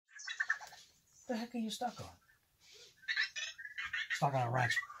the heck are you stuck on? Stuck on a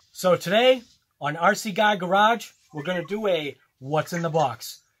wrench. So today on RC Guy Garage, we're going to do a what's in the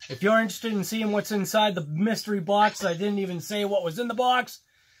box. If you're interested in seeing what's inside the mystery box, I didn't even say what was in the box,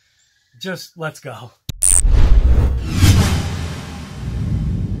 just let's go.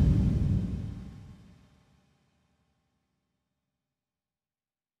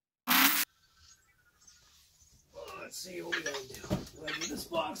 Let's see what we're going to do. We're going to do this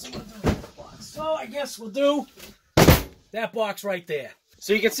box and we'll do that box. So I guess we'll do that box right there.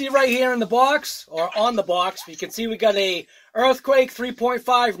 So you can see right here in the box, or on the box, you can see we got a Earthquake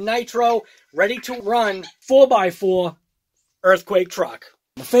 3.5 Nitro ready to run 4x4 Earthquake truck.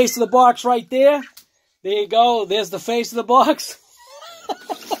 The face of the box right there. There you go. There's the face of the box.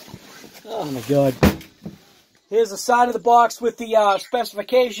 Oh my god. Here's the side of the box with the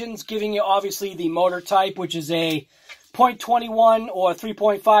specifications, giving you obviously the motor type, which is a 0.21 or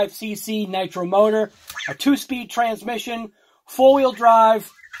 3.5 cc nitro motor, a 2-speed transmission, 4-wheel drive,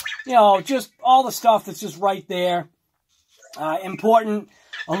 you know, just all the stuff that's just right there. Important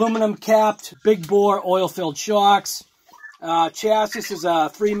aluminum capped, big bore, oil-filled shocks. Chassis is a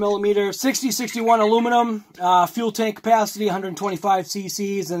 3mm 6061 aluminum. Fuel tank capacity 125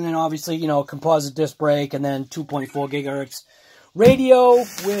 cc's, and then obviously, you know, composite disc brake, and then 2.4 gigahertz radio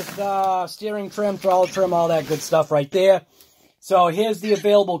with steering trim, throttle trim, all that good stuff right there. So here's the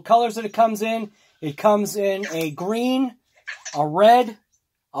available colors that it comes in. It comes in a green, a red,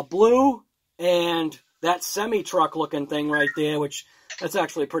 a blue, and that semi-truck looking thing right there, which that's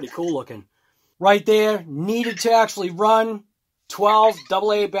actually pretty cool looking. Right there, needed to actually run 12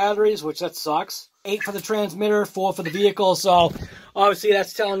 AA batteries, which that sucks. 8 for the transmitter, 4 for the vehicle. So obviously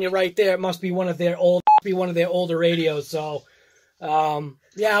that's telling you right there it must be one of their older radios. So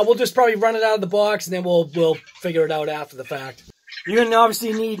yeah, we'll just probably run it out of the box and then we'll figure it out after the fact. You're gonna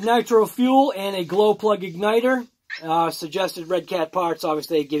obviously need nitro fuel and a glow plug igniter. Suggested Redcat parts,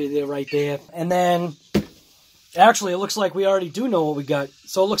 obviously they give you there right there. And then, actually, it looks like we already do know what we got.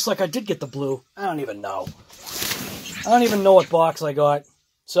 So it looks like I did get the blue. I don't even know. I don't even know what box I got.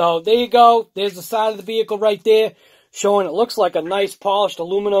 So there you go. There's the side of the vehicle right there, showing it looks like a nice polished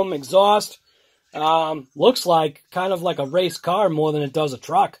aluminum exhaust. Looks like kind of like a race car more than it does a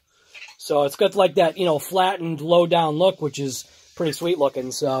truck. So it's got like that, you know, flattened, low down look, which is pretty sweet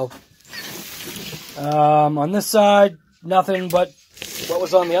looking. So on this side, nothing but what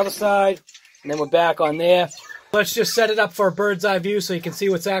was on the other side. And then we're back on there. Let's just set it up for a bird's eye view so you can see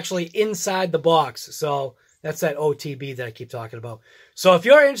what's actually inside the box. So that's that OTB that I keep talking about. So if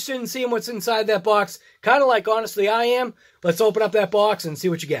you're interested in seeing what's inside that box, kind of like honestly I am, let's open up that box and see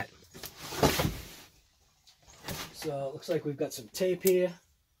what you get. So it looks like we've got some tape here.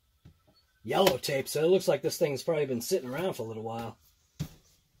 Yellow tape, so it looks like this thing's probably been sitting around for a little while.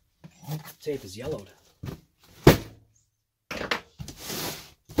 Tape is yellowed.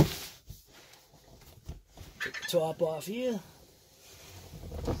 Take the top off here.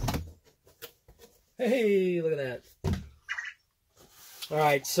 Hey, look at that.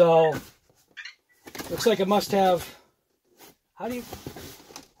 Alright, so looks like it must have, how do you,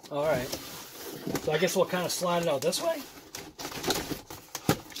 alright. So I guess we'll kind of slide it out this way.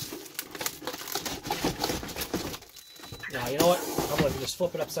 Now, you know what? I'm going to just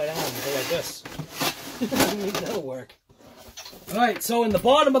flip it upside down and go like this. Maybe that'll work. Alright, so in the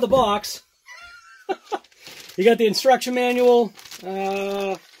bottom of the box, you got the instruction manual.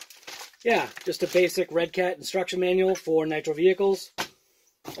 Yeah, just a basic Redcat instruction manual for nitro vehicles.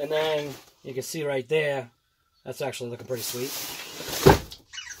 And then you can see right there, that's actually looking pretty sweet.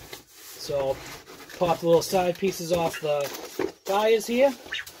 So, pop the little side pieces off the tires here.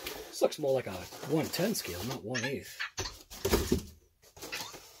 This looks more like a 1/10 scale, not 1/8.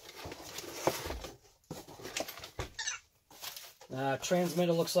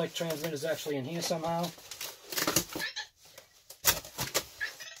 Transmitter looks like transmitter's actually in here somehow.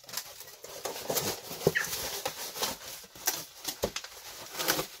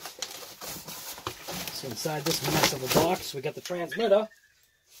 So inside this mess of a box, we got the transmitter,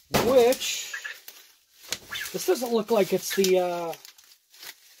 which this doesn't look like it's the.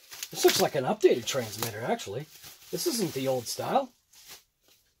 This looks like an updated transmitter, actually. This isn't the old style.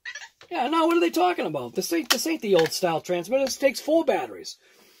 Yeah, no, what are they talking about? This ain't the old style transmitter. This takes 4 batteries.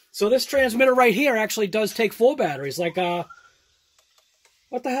 So this transmitter right here actually does take 4 batteries. Like,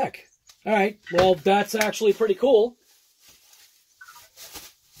 what the heck? Alright, well, that's actually pretty cool.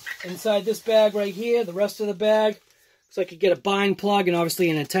 Inside this bag right here, the rest of the bag, looks like you get a bind plug and obviously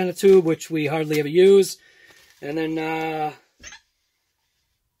an antenna tube, which we hardly ever use. And then,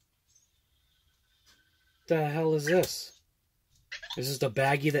 the hell is this? This is the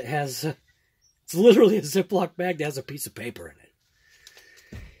baggie that has, it It's literally a Ziploc bag that has a piece of paper in it.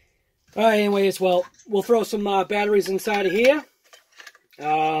 All right, anyways, well, we'll throw some batteries inside of here.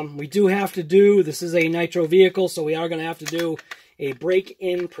 We do have to do, this is a nitro vehicle, so we are going to have to do a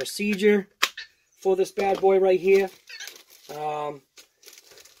break-in procedure for this bad boy right here. The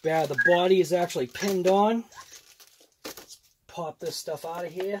body is actually pinned on. Let's pop this stuff out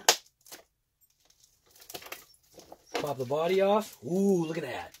of here. Pop the body off. Ooh, look at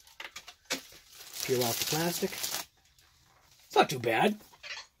that. Peel off the plastic. It's not too bad.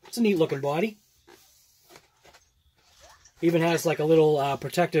 It's a neat looking body. Even has like a little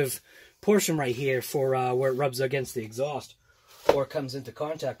protective portion right here for where it rubs against the exhaust or comes into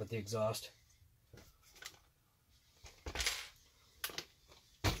contact with the exhaust.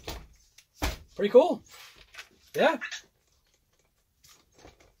 Pretty cool. Yeah.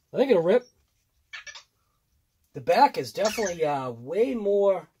 I think it'll rip. The back is definitely way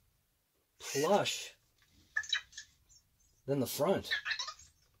more plush than the front.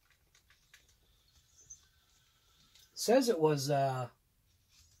 It says it was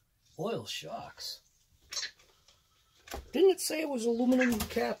oil shocks. Didn't it say it was aluminum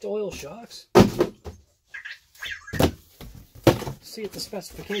capped oil shocks? Let's see what the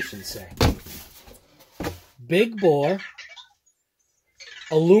specifications say. Big bore,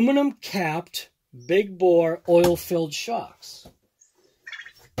 aluminum capped, big bore, oil filled shocks.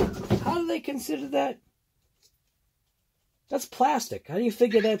 How do they consider that? That's plastic. How do you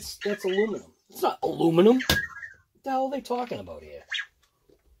figure that's aluminum? It's not aluminum. What the hell are they talking about here?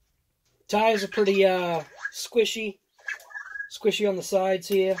 Tires are pretty squishy. Squishy on the sides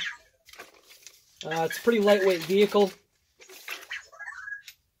here. It's a pretty lightweight vehicle.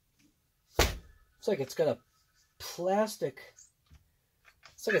 Looks like it's got a plastic.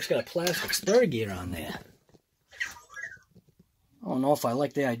 Looks like it's got a plastic spur gear on there. I don't know if I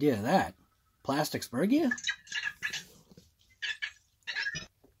like the idea of that. Plastic spur gear?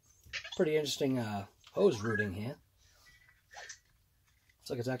 Pretty interesting hose routing here.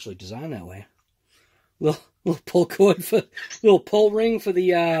 Looks like it's actually designed that way. Little pull cord for little pull ring for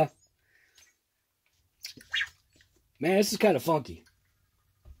the man, this is kind of funky.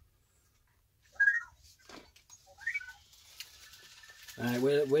 Alright,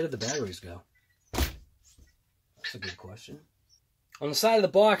 where did the batteries go? That's a good question. On the side of the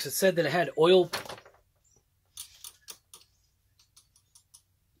box it said that it had oil.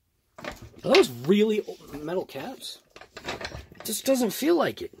 Are those really metal caps? It just doesn't feel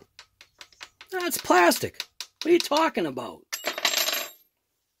like it. No, it's plastic. What are you talking about?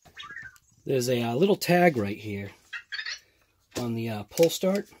 There's a little tag right here on the pull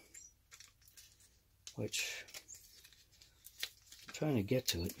start, which I'm trying to get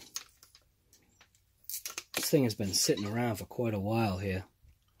to it. This thing has been sitting around for quite a while here.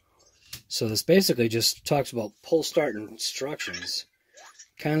 So this basically just talks about pull start instructions.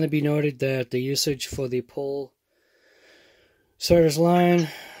 Kindly be noted that the usage for the pull starter's line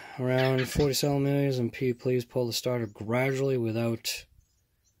around 47 millimeters and P, please pull the starter gradually without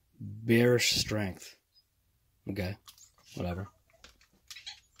bearish strength. Okay, whatever.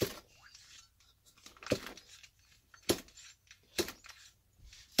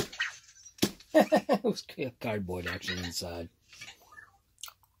 It was cardboard actually inside.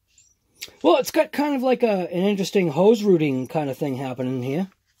 Well, it's got kind of like an interesting hose routing kind of thing happening here.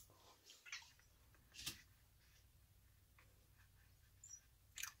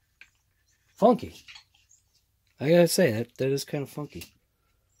 Funky. I gotta say, that is kind of funky.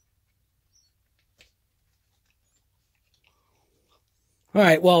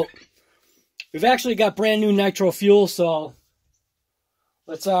 Alright, well, we've actually got brand new nitro fuel, so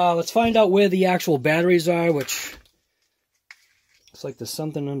let's find out where the actual batteries are, which looks like there's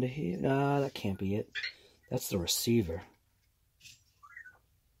something under here. Nah, that can't be it. That's the receiver.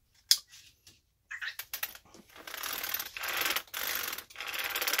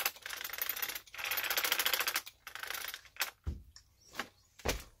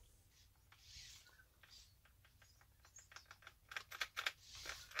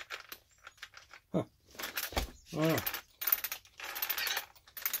 Huh. Oh.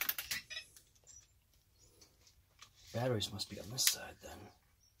 Batteries must be on this side then.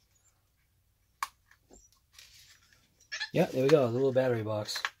 Yeah, there we go, the little battery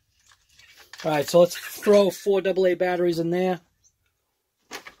box. Alright, so let's throw 4 AA batteries in there.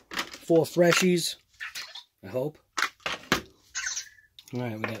 4 freshies, I hope.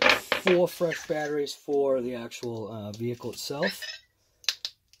 Alright, we got 4 fresh batteries for the actual vehicle itself.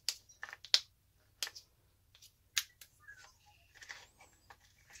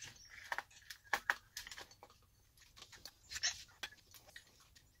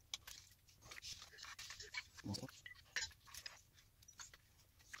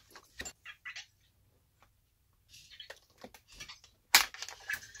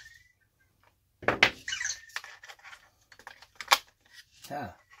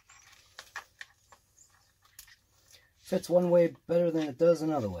 Ah. Fits one way better than it does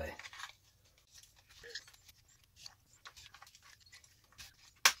another way.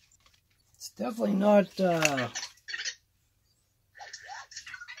 It's definitely not a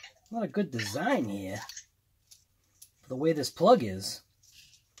good design here. The way this plug is.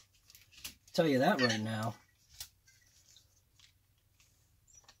 I'll tell you that right now.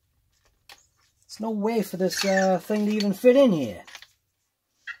 There's no way for this thing to even fit in here.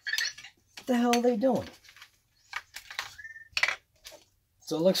 What the hell are they doing?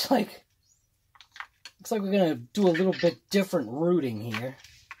 So it looks like we're gonna do a little bit different routing here.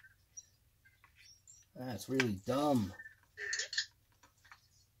 That's really dumb.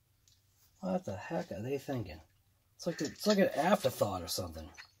 What the heck are they thinking? It's like an afterthought or something.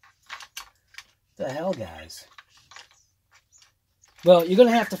 What the hell, guys? Well, you're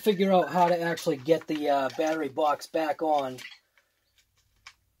gonna have to figure out how to actually get the battery box back on.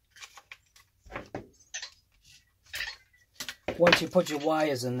 Once you put your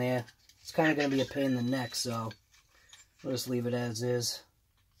wires in there, it's kind of going to be a pain in the neck, so we'll just leave it as is.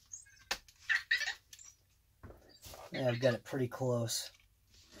 Yeah, I've got it pretty close.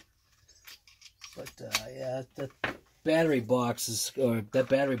 But, yeah, that battery box is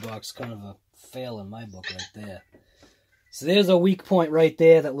kind of a fail in my book right there. So there's a weak point right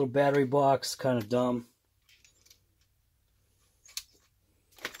there, that little battery box, kind of dumb.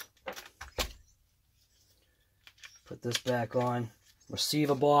 Put this back on.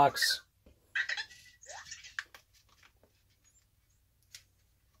 Receiver box.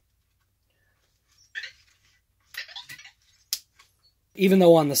 Even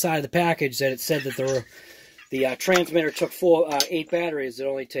though on the side of the package that it said that the transmitter took 8 batteries, it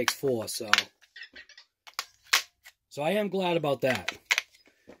only takes 4. So I am glad about that.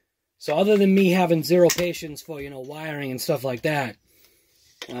 So other than me having zero patience for, wiring and stuff like that,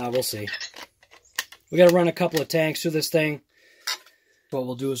 we'll see. We got to run a couple of tanks through this thing. What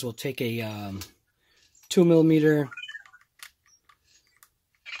we'll do is we'll take a 2mm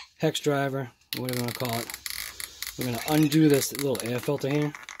hex driver, whatever you want to call it. We're going to undo this little air filter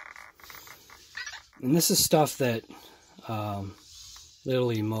here. And this is stuff that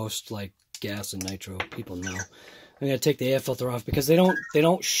literally most like gas and nitro people know. I'm going to take the air filter off because they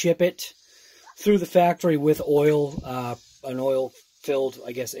don't ship it through the factory with oil, an oil-filled,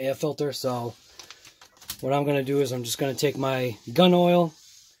 I guess, air filter. So what I'm going to do is I'm just going to take my gun oil.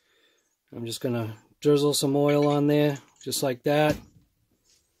 I'm just going to drizzle some oil on there, just like that.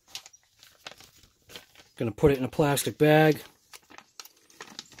 Going to put it in a plastic bag.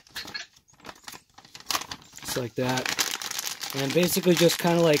 Just like that. And basically just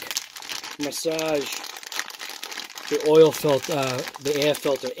kind of like massage the oil filter, the air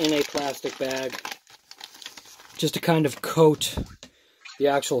filter in a plastic bag. Just to kind of coat the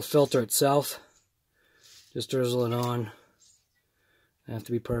actual filter itself. Just drizzle it on. Doesn't have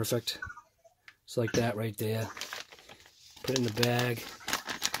to be perfect. Just like that right there. Put it in the bag.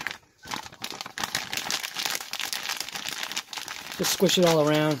 Just squish it all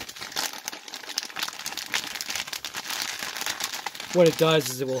around. What it does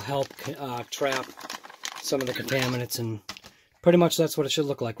is it will help trap some of the contaminants, and pretty much that's what it should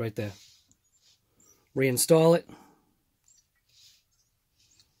look like right there. Reinstall it.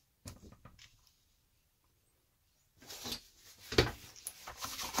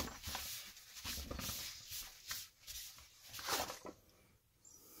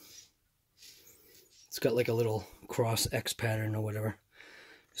 It's got like a little cross X pattern or whatever.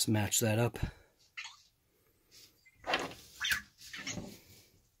 Just match that up.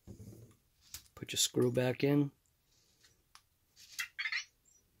 Put your screw back in.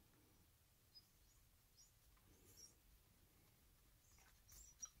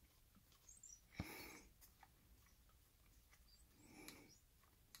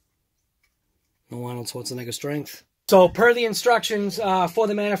 No Arnold Schwarzenegger strength. So per the instructions for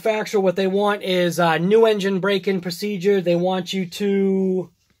the manufacturer, what they want is a new engine break-in procedure. They want you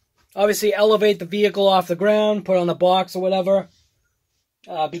to obviously elevate the vehicle off the ground, put it on the box or whatever.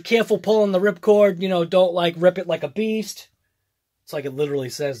 Be careful pulling the ripcord. Don't like rip it like a beast. It's like it literally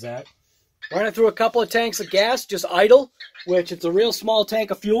says that. Run it through a couple of tanks of gas, just idle, which it's a real small tank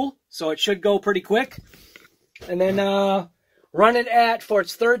of fuel, so it should go pretty quick. And then run it at, for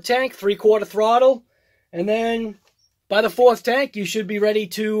its third tank, 3/4 throttle. And then by the 4th tank, you should be ready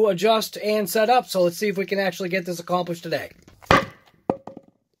to adjust and set up. So let's see if we can actually get this accomplished today.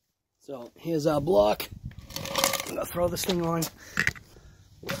 So here's our block. I'm going to throw this thing on.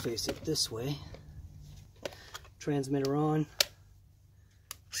 We'll face it this way. Transmitter on.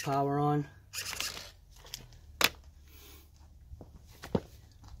 Power on.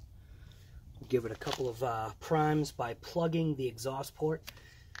 give it a couple of primes by plugging the exhaust port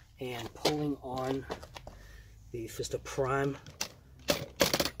and pulling on the just to prime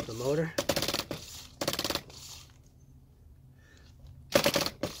the motor.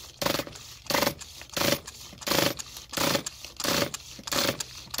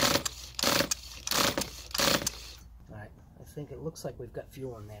 Alright, I think it looks like we've got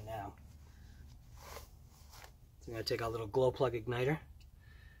fuel in there now. So I'm going to take our little glow plug igniter,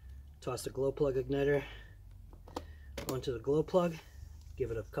 toss the glow plug igniter onto the glow plug,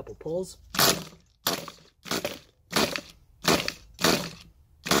 give it a couple pulls.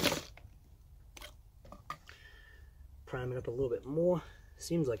 Prime it up a little bit more.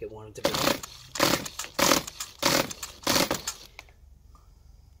 Seems like it wanted to go.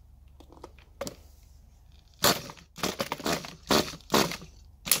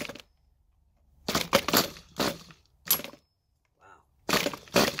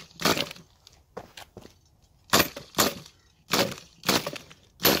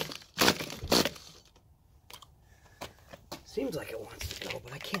 Seems like it wants to go,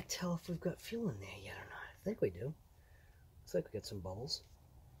 but I can't tell if we've got fuel in there yet or not. I think we do. Looks like we got some bubbles.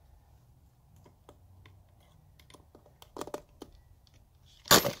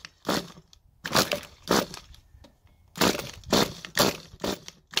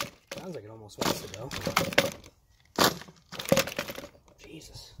 Sounds like it almost wants to go.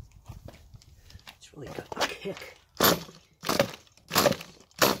 Jesus. It's really got a kick.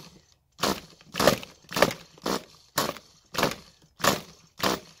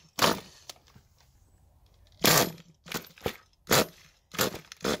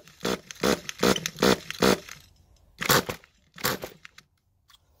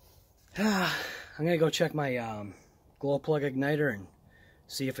 I'm going to go check my glow plug igniter and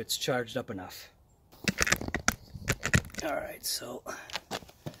see if it's charged up enough. Alright, so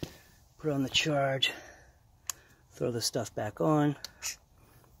put it on the charge, throw the stuff back on,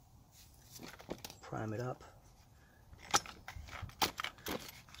 prime it up.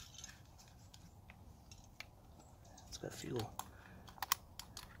 It's got fuel.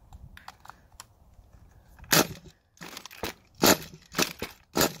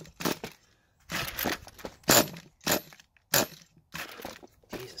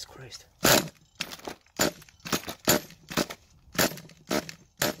 Christ.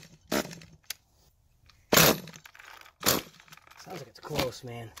 Sounds like it's close,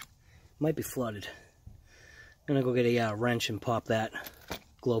 man. Might be flooded. I'm gonna go get a wrench and pop that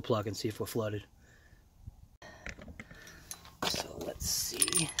glow plug and see if we're flooded. So let's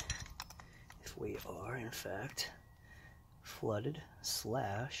see if we are, in fact, flooded /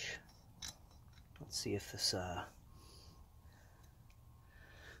 let's see if this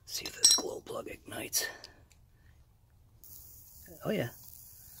see if this glow plug ignites. Oh yeah.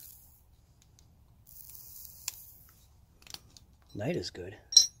 Night is good.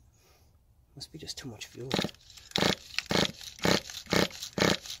 Must be just too much fuel.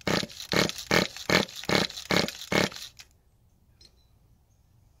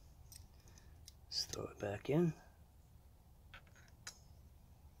 Let's throw it back in.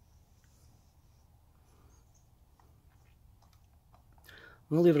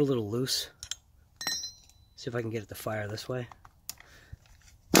 I'm going to leave it a little loose. See if I can get it to fire this way.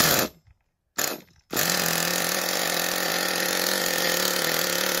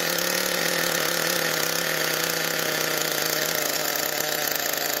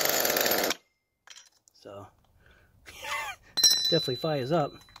 So, definitely fires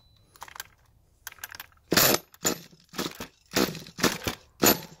up.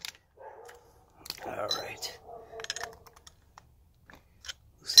 Alright.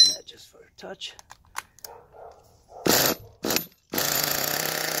 Loosen that just for a touch.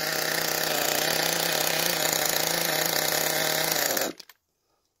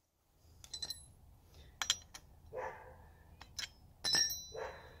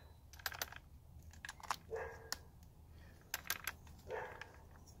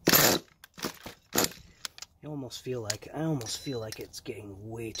 I almost feel like it's getting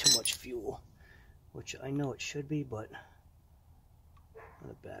way too much fuel, which I know it should be, but I'm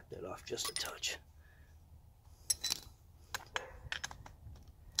going to back that off just a touch.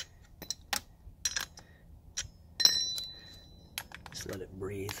 Just let it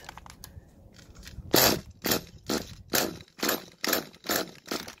breathe.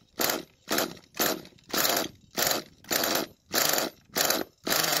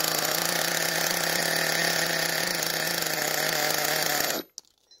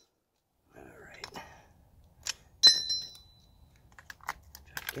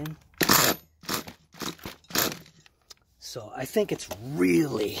 So I think it's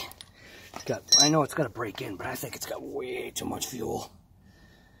really I know it's got to break in, but I think it's got way too much fuel.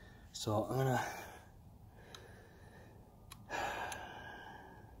 So I'm gonna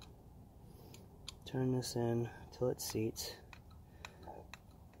turn this in till it seats.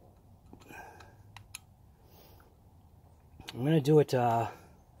 I'm gonna do it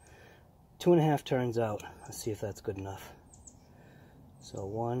 2.5 turns out. Let's see if that's good enough. So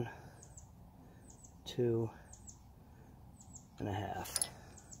 1, 2.5.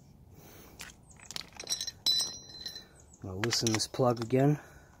 I'm gonna loosen this plug again,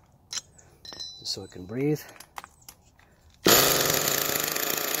 just so it can breathe.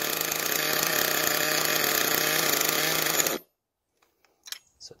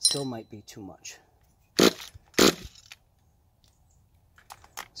 So it still might be too much.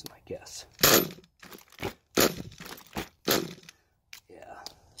 That's my guess. Yeah.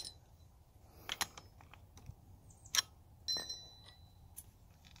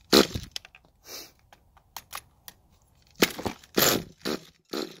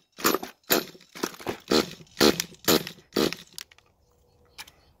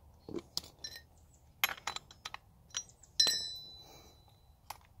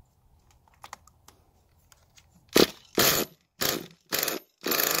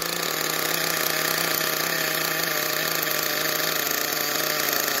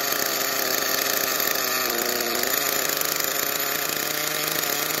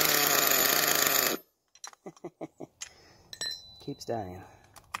 Keeps dying.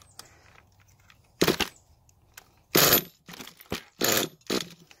 I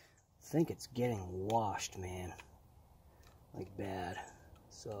think it's getting washed, man. Like bad.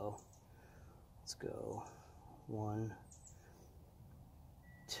 So let's go 1,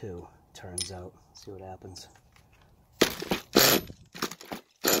 2 turns out. See what happens.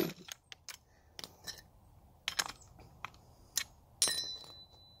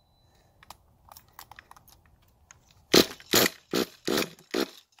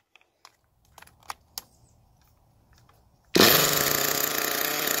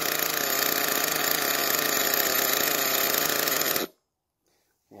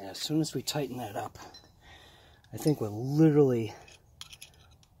 As soon as we tighten that up, I think we're literally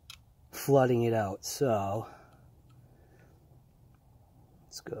flooding it out. So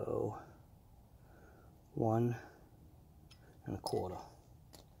let's go 1 1/4. Let's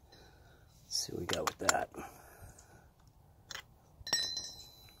see what we got with that.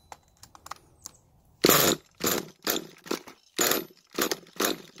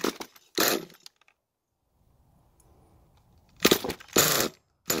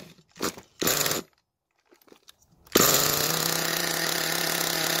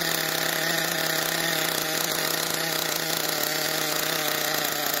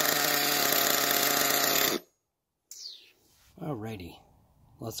 Alrighty,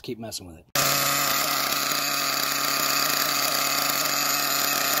 let's keep messing with it.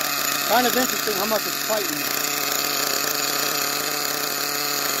 Kind of interesting how much it's tightening.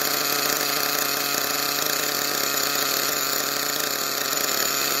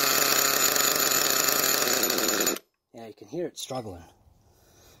 Yeah, you can hear it struggling.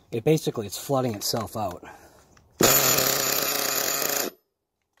 It's flooding itself out.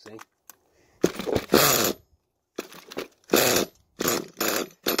 See?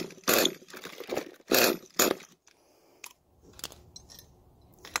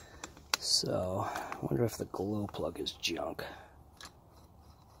 So, I wonder if the glow plug is junk.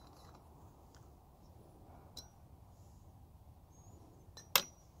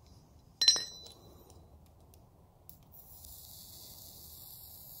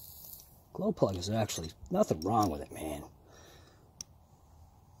 Glow plug is actually nothing wrong with it, man.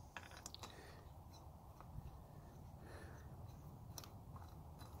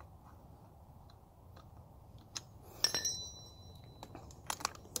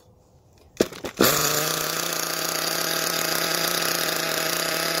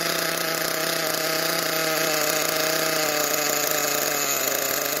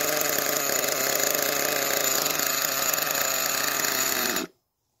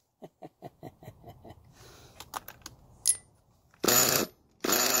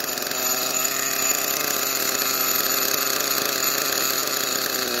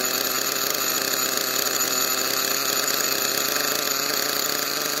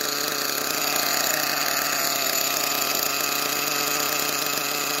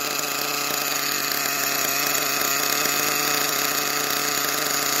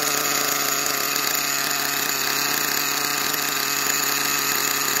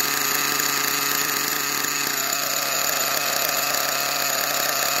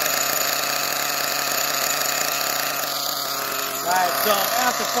 So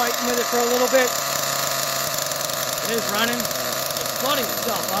after fighting with it for a little bit, it is running. It's flooding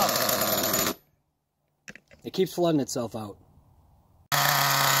itself out. It keeps flooding itself out.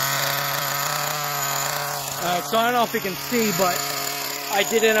 Alright, so I don't know if you can see, but I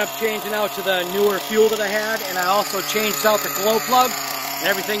did end up changing out to the newer fuel that I had, and I also changed out the glow plug, and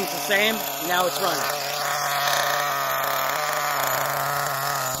everything's the same, and now it's running.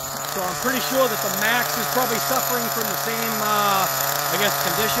 So I'm pretty sure that the Max is probably suffering from the same, I guess,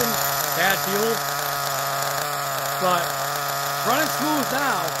 condition, bad fuel. But running smooth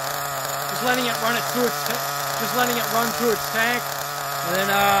now, just letting it run through its tank, and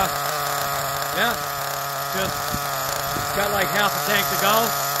then yeah, just got like half a tank to go.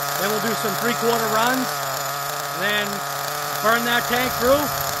 Then we'll do some 3/4 runs, and then burn that tank through,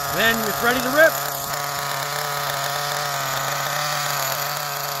 and then it's ready to rip.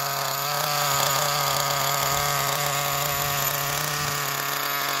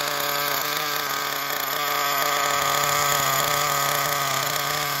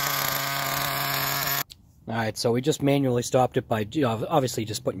 Alright, so we just manually stopped it by, obviously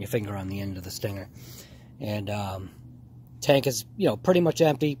just putting your finger on the end of the stinger. And tank is, pretty much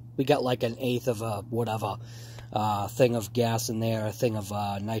empty. We got like an eighth of a whatever thing of gas in there, a thing of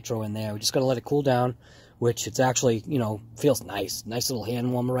nitro in there. We just got to let it cool down, which it's actually, feels nice. Nice little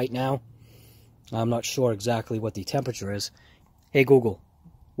hand warmer right now. I'm not sure exactly what the temperature is. Hey Google,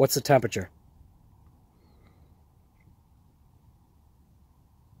 what's the temperature?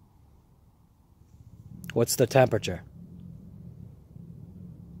 What's the temperature?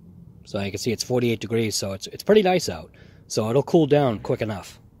 So you can see it's 48 degrees, so it's pretty nice out. So it'll cool down quick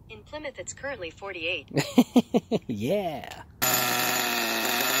enough. In Plymouth, it's currently 48. Yeah.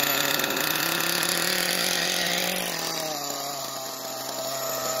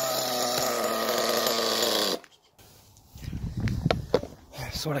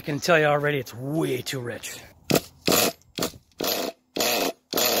 So what I can tell you already, it's way too rich.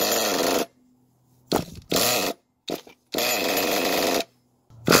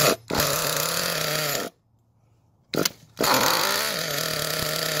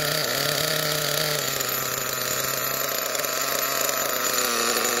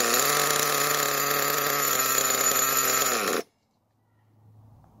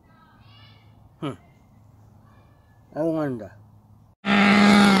 I wonder.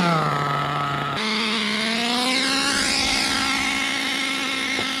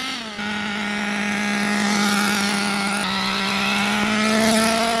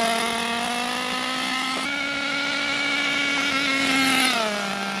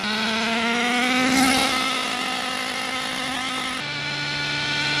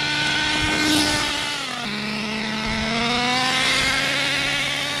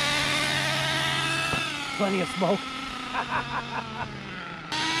 Plenty of smoke.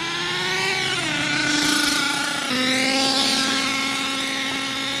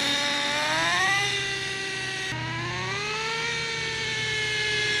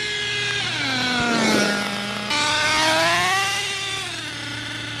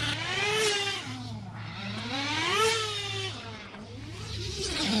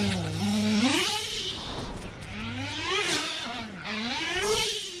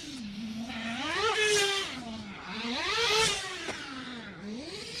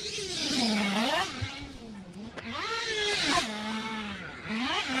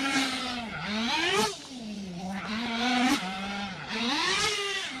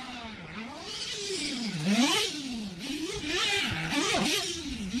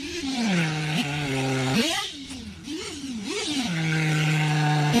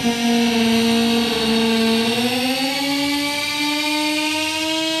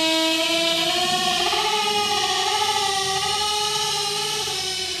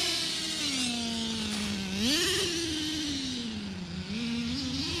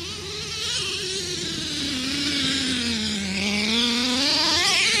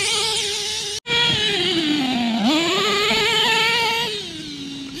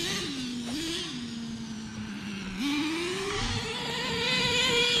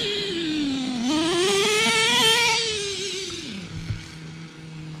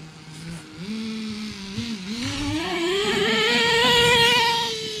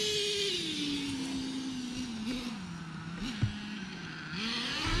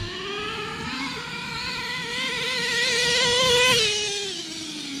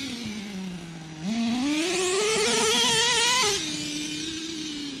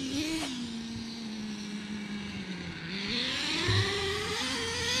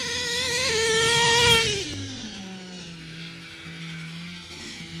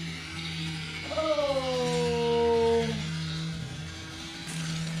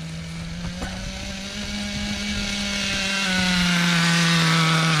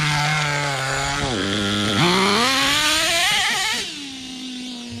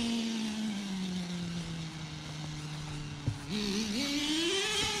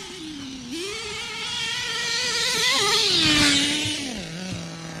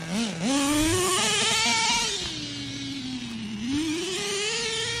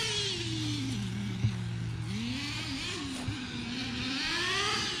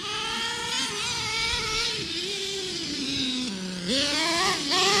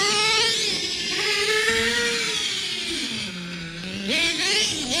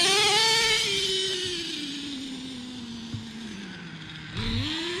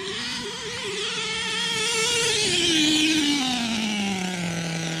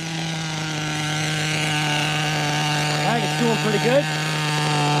 pretty good?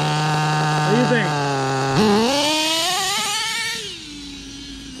 What do you think?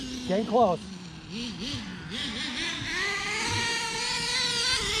 Getting close.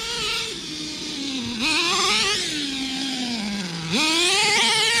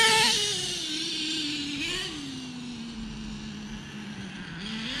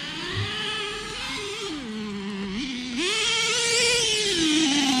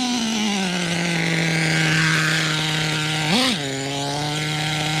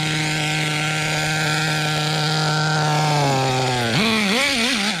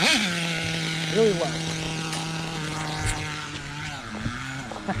 Really low.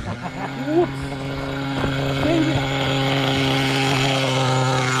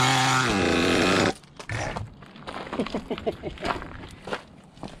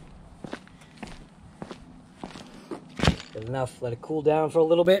 Good enough. Let it cool down for a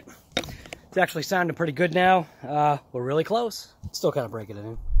little bit. It's actually sounding pretty good now. We're really close. Still kind of breaking it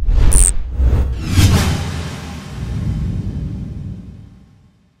in.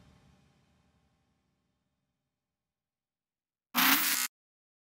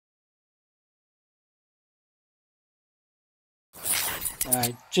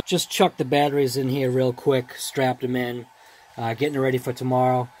 Alright, just chucked the batteries in here real quick, strapped them in, getting ready for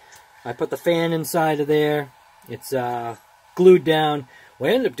tomorrow. I put the fan inside of there. It's glued down.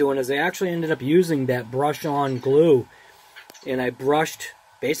 What I ended up doing is I actually ended up using that brush-on glue, and I brushed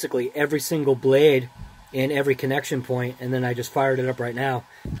basically every single blade and every connection point, and then I just fired it up right now.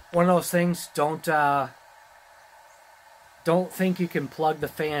 One of those things, don't think you can plug the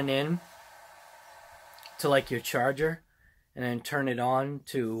fan in to like your charger and then turn it on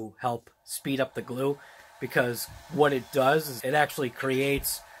to help speed up the glue, because what it does is it actually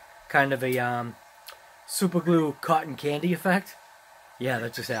creates kind of a super glue cotton candy effect. Yeah,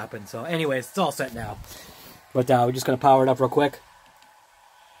 that just happened. So anyways, it's all set now. But we're just going to power it up real quick.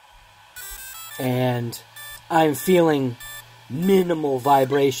 And I'm feeling minimal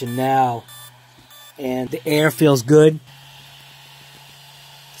vibration now. And the air feels good.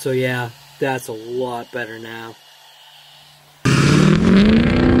 So yeah, that's a lot better now.